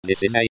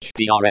This is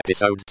HPR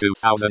episode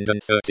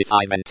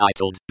 2035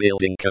 entitled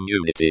Building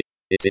Community.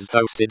 It is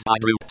hosted by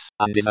Droops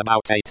and is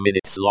about 8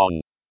 minutes long.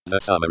 The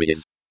summary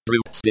is,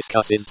 Droops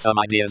discusses some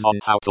ideas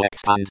on how to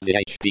expand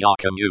the HPR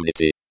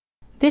community.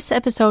 This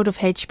episode of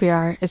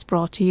HPR is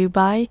brought to you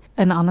by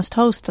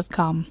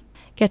anhonesthost.com.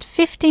 Get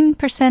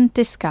 15%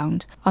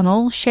 discount on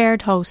all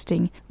shared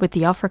hosting with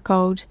the offer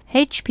code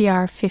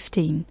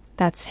HPR15.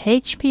 That's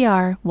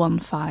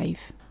HPR15.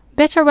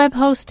 Better web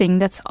hosting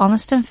that's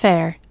honest and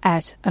fair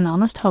at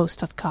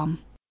anhonesthost.com.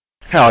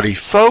 Howdy,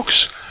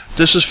 folks.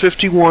 This is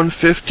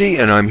 5150,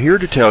 and I'm here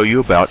to tell you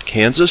about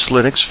Kansas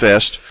Linux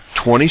Fest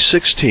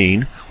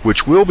 2016,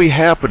 which will be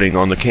happening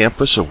on the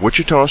campus of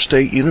Wichita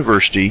State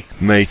University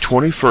May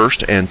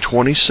 21st and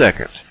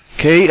 22nd.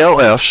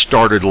 KLF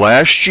started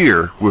last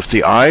year with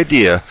the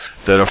idea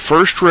that a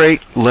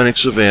first-rate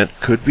Linux event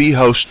could be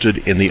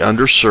hosted in the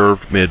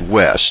underserved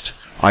Midwest.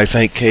 I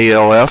think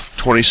KLF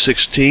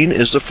 2016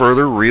 is the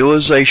further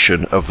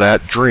realization of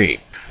that dream.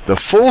 The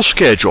full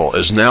schedule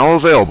is now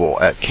available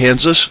at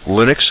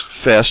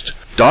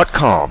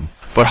kansaslinuxfest.com,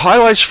 but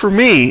highlights for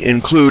me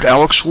include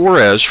Alex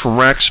Juarez from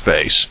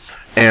Rackspace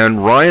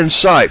and Ryan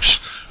Sipes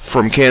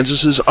from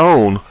Kansas's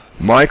own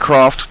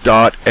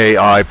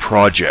Mycroft.ai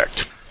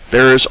project.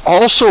 There is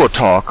also a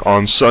talk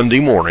on Sunday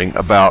morning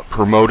about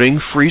promoting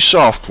free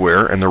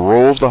software and the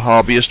role of the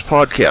hobbyist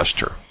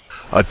podcaster.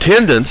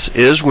 Attendance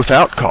is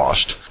without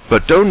cost,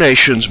 but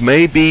donations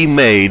may be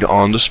made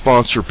on the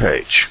sponsor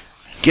page.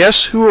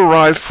 Guests who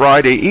arrive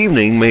Friday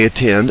evening may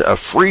attend a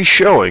free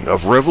showing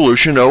of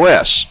Revolution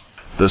OS.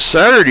 The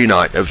Saturday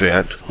night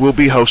event will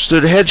be hosted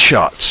at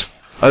Headshots,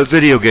 a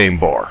video game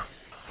bar.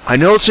 I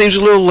know it seems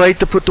a little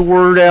late to put the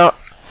word out,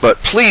 but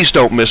please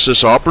don't miss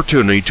this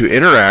opportunity to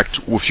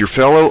interact with your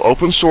fellow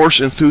open source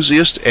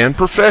enthusiasts and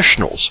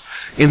professionals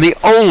in the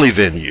only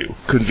venue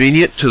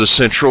convenient to the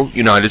central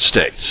United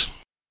States.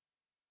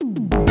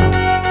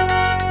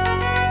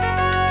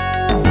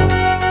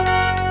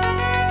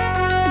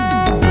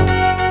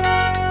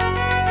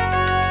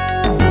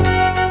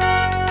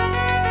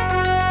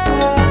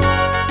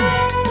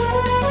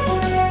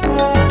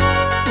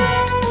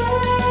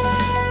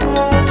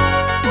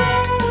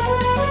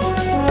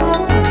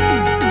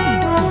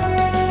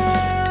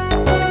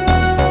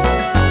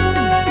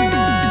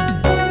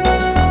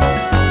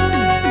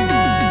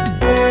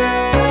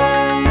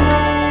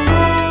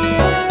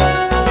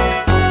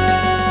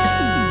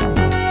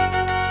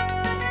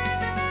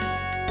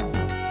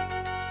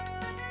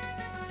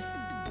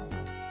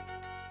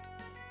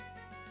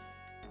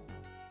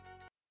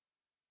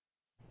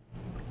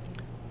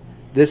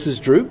 This is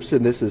Droops,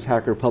 and this is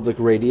Hacker Public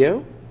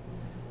Radio.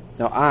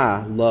 Now,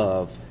 I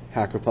love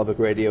Hacker Public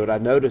Radio, and I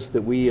noticed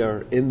that we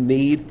are in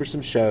need for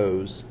some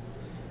shows.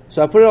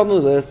 So I put it on the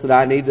list that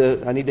I need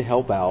to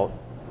help out.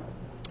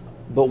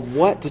 But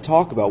what to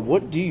talk about?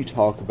 What do you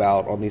talk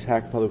about on these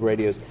Hacker Public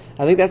Radios?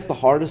 I think that's the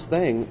hardest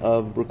thing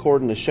of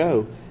recording a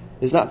show,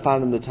 is not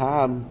finding the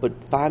time, but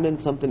finding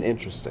something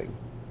interesting.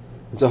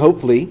 And so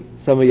hopefully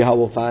some of y'all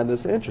will find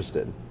this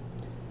interesting.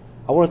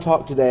 I want to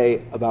talk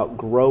today about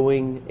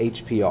growing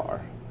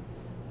HPR.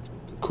 It's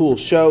a cool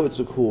show, it's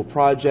a cool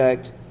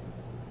project,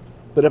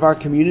 but if our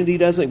community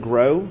doesn't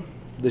grow,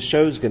 the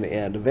show's going to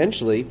end.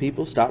 Eventually,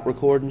 people stop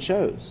recording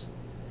shows.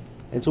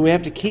 And so we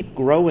have to keep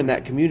growing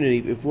that community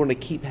if we want to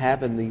keep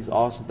having these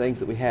awesome things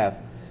that we have.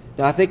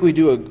 Now, I think we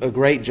do a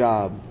great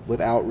job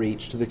with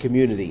outreach to the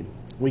community.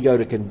 We go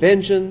to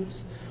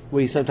conventions,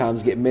 we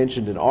sometimes get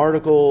mentioned in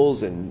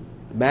articles and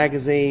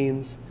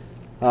magazines.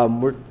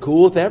 We're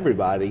cool with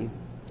everybody.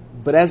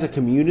 But as a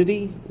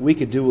community, we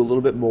could do a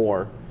little bit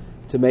more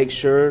to make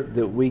sure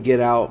that we get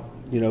out,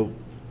 to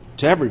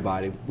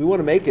everybody. We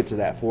want to make it to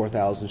that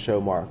 4,000 show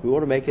mark. We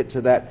want to make it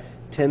to that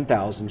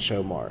 10,000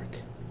 show mark.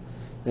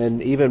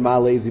 And even my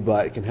lazy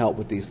butt can help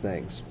with these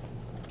things.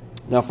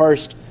 Now,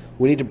 first,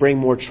 we need to bring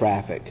more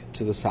traffic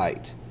to the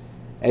site.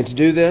 And to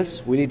do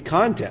this, we need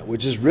content,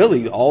 which is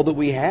really all that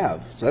we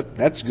have. So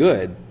that's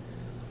good.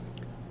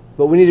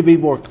 But we need to be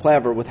more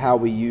clever with how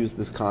we use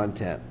this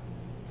content.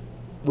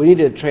 We need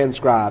to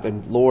transcribe,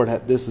 and Lord,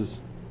 this is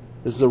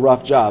a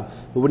rough job,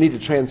 but we need to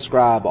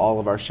transcribe all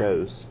of our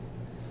shows.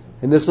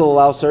 And this will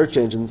allow search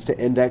engines to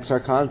index our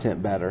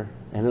content better,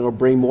 and it'll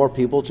bring more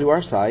people to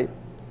our site.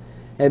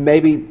 And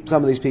maybe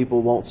some of these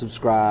people won't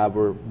subscribe,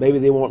 or maybe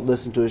they won't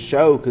listen to a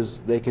show because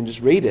they can just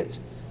read it.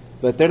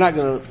 But they're not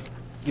going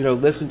to,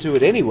 listen to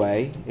it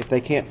anyway if they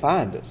can't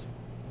find it.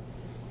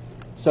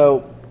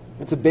 So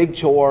it's a big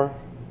chore,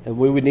 and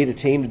we would need a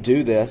team to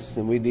do this,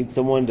 and we need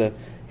someone to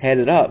head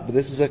it up. But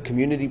this is a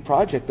community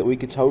project that we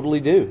could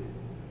totally do.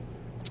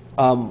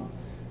 Now,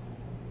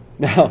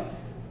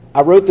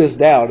 I wrote this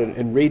down,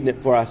 and reading it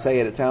before I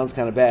say it, it sounds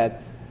kind of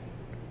bad.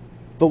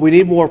 But we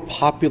need more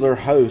popular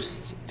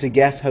hosts to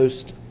guest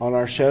host on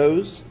our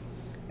shows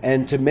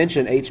and to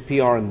mention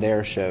HPR in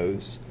their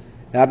shows.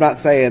 Now, I'm not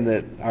saying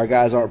that our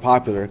guys aren't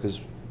popular, because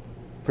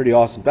pretty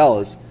awesome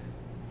fellas.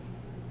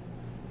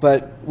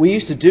 But we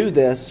used to do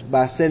this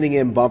by sending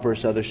in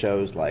bumpers to other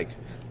shows like,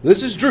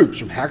 "This is Droops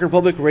from Hacker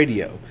Public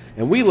Radio,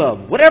 and we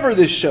love whatever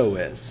this show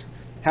is."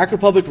 Hacker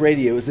Public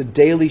Radio is a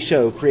daily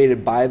show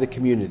created by the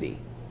community.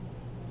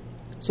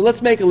 So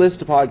let's make a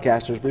list of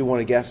podcasters we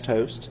want to guest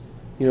host,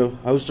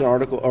 host an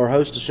article or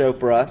host a show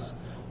for us,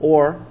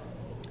 or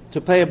to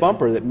play a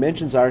bumper that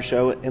mentions our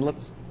show, and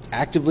let's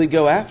actively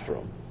go after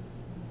them.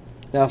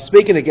 Now,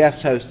 speaking of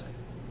guest hosts,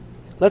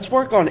 let's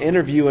work on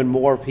interviewing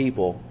more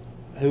people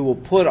who will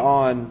put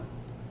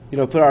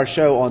our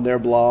show on their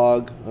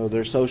blog or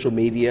their social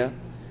media.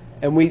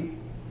 And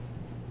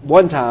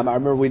one time, I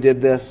remember we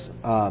did this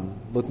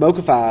with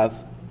Mocha 5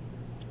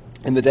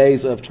 in the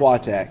days of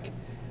TWATech.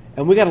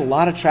 And we got a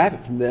lot of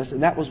traffic from this,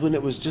 and that was when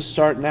it was just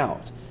starting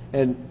out.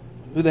 And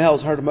who the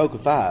hell's heard of Mocha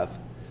 5?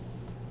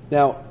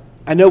 Now,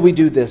 I know we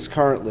do this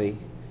currently,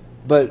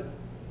 but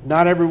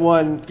not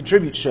everyone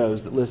contributes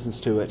shows that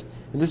listens to it.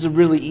 And this is a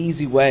really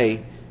easy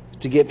way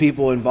to get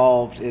people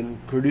involved in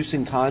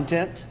producing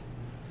content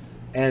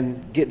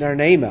and getting our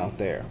name out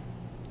there.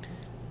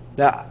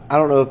 Now, I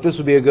don't know if this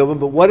would be a good one,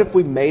 but what if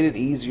we made it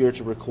easier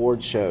to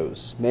record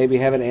shows? Maybe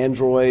have an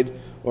Android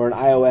or an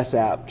iOS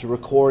app to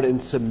record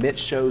and submit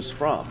shows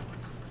from.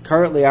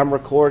 Currently, I'm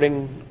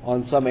recording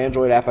on some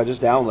Android app I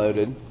just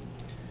downloaded,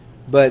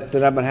 but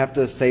then I'm going to have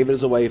to save it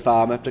as a WAV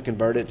file. I'm going to have to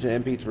convert it to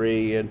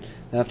MP3 and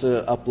have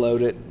to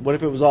upload it. What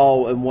if it was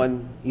all in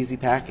one easy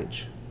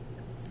package?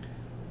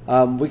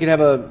 We could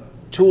have a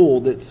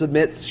tool that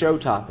submits show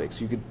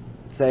topics. You could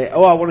say, I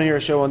want to hear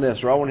a show on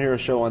this, or I want to hear a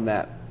show on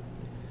that.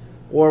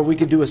 Or we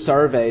could do a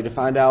survey to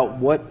find out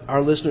what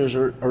our listeners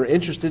are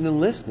interested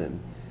in listening.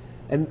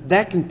 And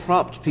that can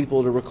prompt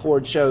people to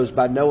record shows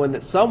by knowing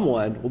that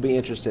someone will be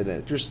interested in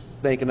it. If you're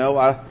thinking,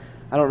 I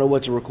don't know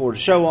what to record a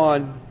show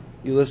on,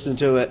 you listen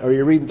to it, or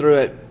you're reading through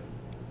it,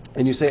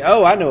 and you say,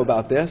 I know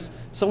about this.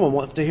 Someone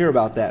wants to hear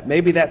about that.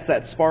 Maybe that's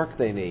that spark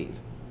they need.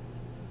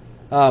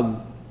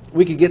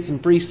 We could get some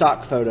free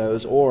stock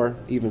photos, or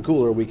even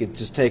cooler, we could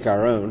just take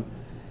our own.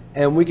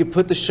 And we could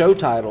put the show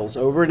titles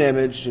over an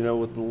image, with a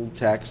little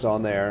text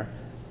on there.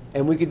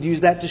 And we could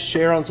use that to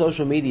share on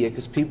social media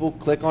because people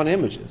click on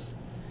images.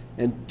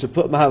 And to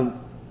put my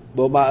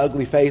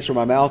ugly face where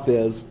my mouth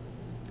is,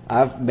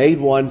 I've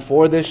made one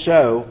for this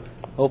show.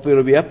 Hopefully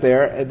it'll be up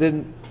there. And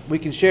then we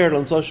can share it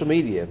on social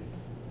media.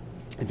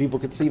 And people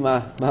can see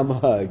my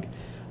mug.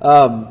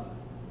 And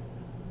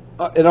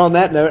on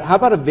that note, how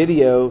about a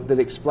video that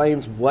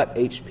explains what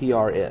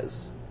HPR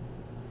is?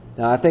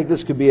 Now, I think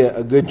this could be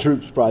a good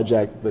troops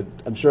project, but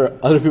I'm sure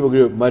other people could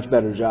do a much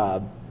better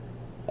job.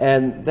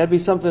 And that'd be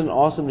something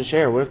awesome to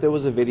share. What if there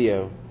was a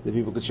video that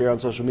people could share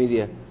on social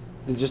media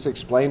that just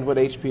explained what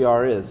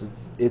HPR is?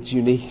 It's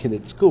unique and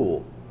it's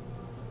cool.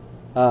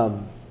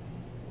 Now,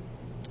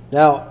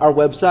 our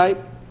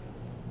website,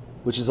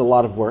 which is a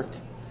lot of work,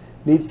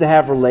 needs to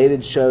have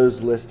related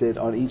shows listed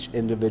on each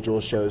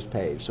individual show's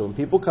page. So when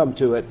people come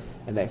to it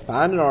and they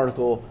find an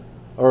article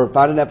or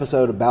find an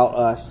episode about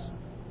us,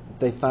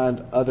 they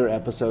find other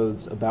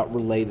episodes about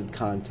related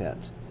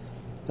content.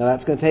 Now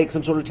that's going to take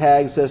some sort of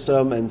tag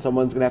system, and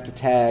someone's going to have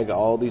to tag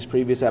all these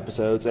previous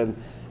episodes,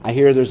 and I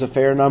hear there's a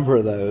fair number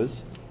of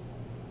those.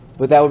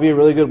 But that would be a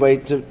really good way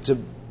to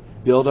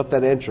build up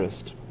that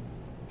interest.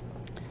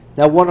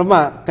 Now, one of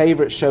my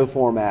favorite show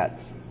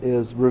formats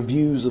is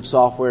reviews of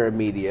software and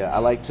media. I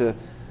like to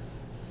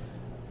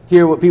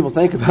hear what people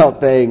think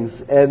about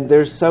things, and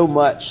there's so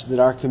much that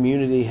our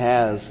community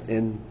has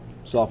in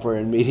software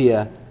and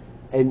media,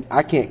 and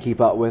I can't keep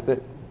up with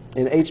it.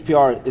 And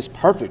HPR is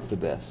perfect for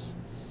this.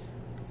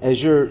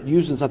 As you're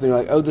using something,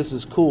 you're like, this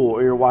is cool,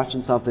 or you're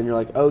watching something, you're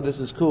like, this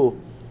is cool.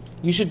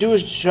 You should do a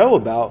show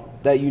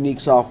about that unique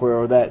software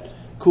or that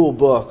cool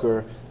book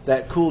or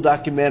that cool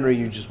documentary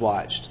you just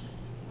watched.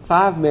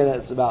 5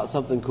 minutes about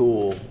something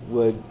cool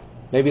would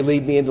maybe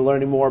lead me into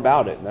learning more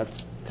about it. And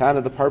that's kind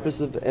of the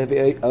purpose of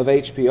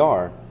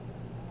HPR.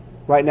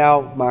 Right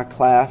now, my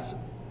class,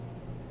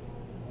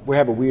 we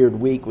have a weird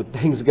week with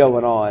things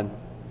going on.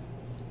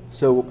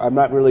 So I'm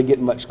not really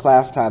getting much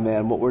class time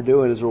in. What we're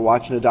doing is we're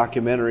watching a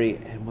documentary,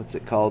 and what's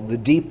it called? The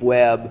Deep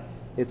Web.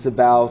 It's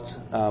about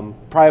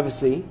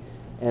privacy,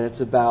 and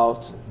it's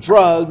about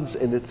drugs,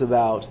 and it's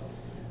about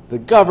the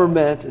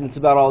government, and it's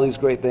about all these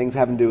great things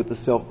having to do with the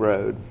Silk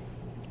Road.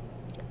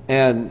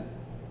 And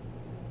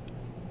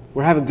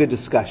we're having good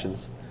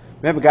discussions.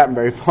 We haven't gotten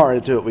very far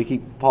into it. We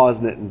keep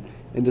pausing it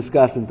and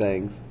discussing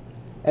things.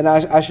 And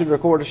I should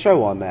record a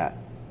show on that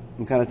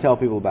and kind of tell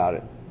people about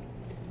it.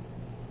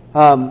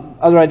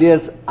 Other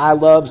ideas, I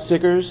love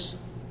stickers,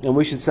 and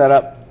we should set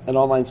up an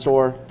online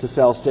store to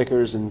sell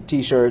stickers and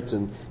T-shirts.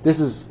 And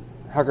this is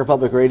Hacker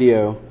Public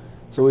Radio,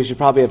 so we should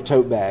probably have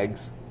tote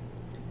bags.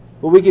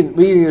 But we can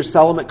either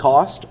sell them at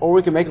cost, or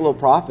we can make a little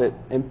profit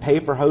and pay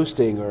for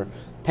hosting, or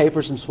pay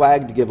for some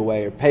swag to give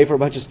away, or pay for a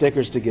bunch of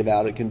stickers to give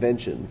out at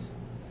conventions.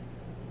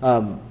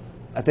 I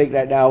think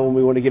right now when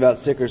we want to give out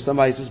stickers,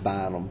 somebody's just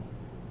buying them.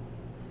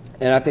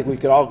 And I think we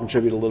could all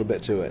contribute a little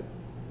bit to it.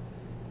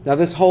 Now,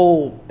 this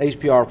whole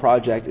HPR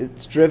project,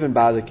 it's driven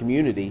by the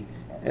community,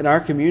 and our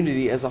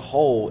community as a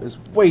whole is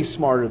way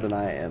smarter than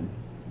I am.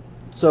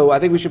 So I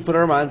think we should put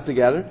our minds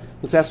together.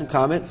 Let's have some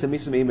comments, send me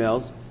some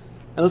emails,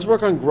 and let's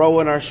work on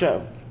growing our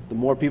show. The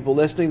more people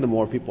listening, the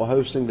more people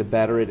hosting, the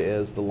better it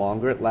is, the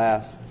longer it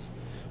lasts.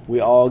 We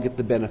all get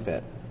the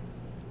benefit.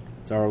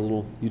 It's our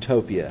little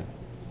utopia.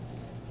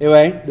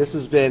 Anyway, this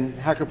has been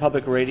Hacker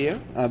Public Radio.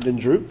 I've been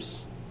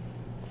Droops.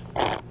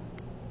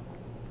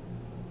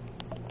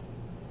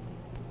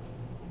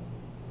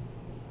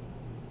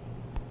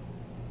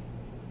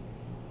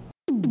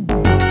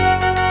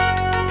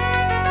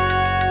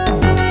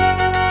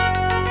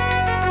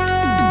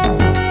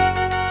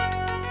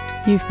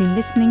 You've been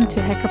listening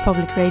to Hacker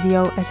Public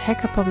Radio at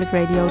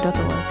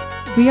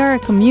hackerpublicradio.org. We are a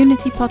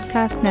community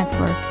podcast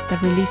network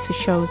that releases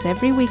shows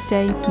every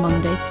weekday,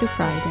 Monday through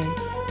Friday.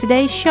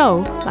 Today's show,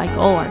 like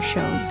all our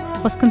shows,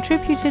 was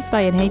contributed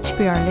by an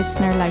HPR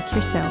listener like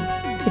yourself.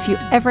 If you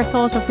ever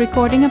thought of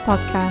recording a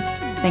podcast,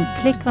 then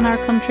click on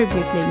our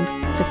contribute link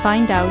to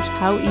find out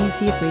how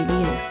easy it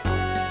really is.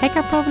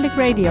 Hacker Public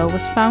Radio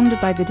was founded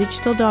by the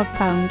Digital Dog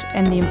Pound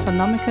and the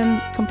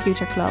Infonomicon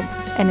Computer Club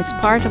and is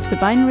part of the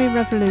binary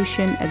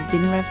revolution at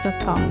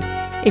binrev.com.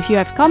 If you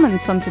have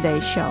comments on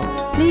today's show,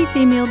 please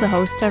email the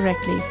host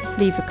directly,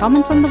 leave a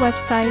comment on the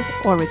website,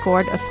 or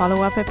record a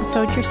follow-up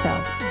episode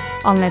yourself.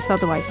 Unless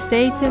otherwise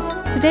stated,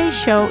 today's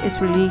show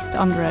is released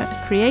under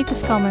a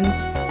Creative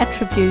Commons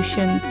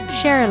Attribution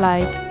Share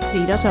Alike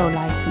 3.0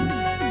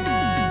 license.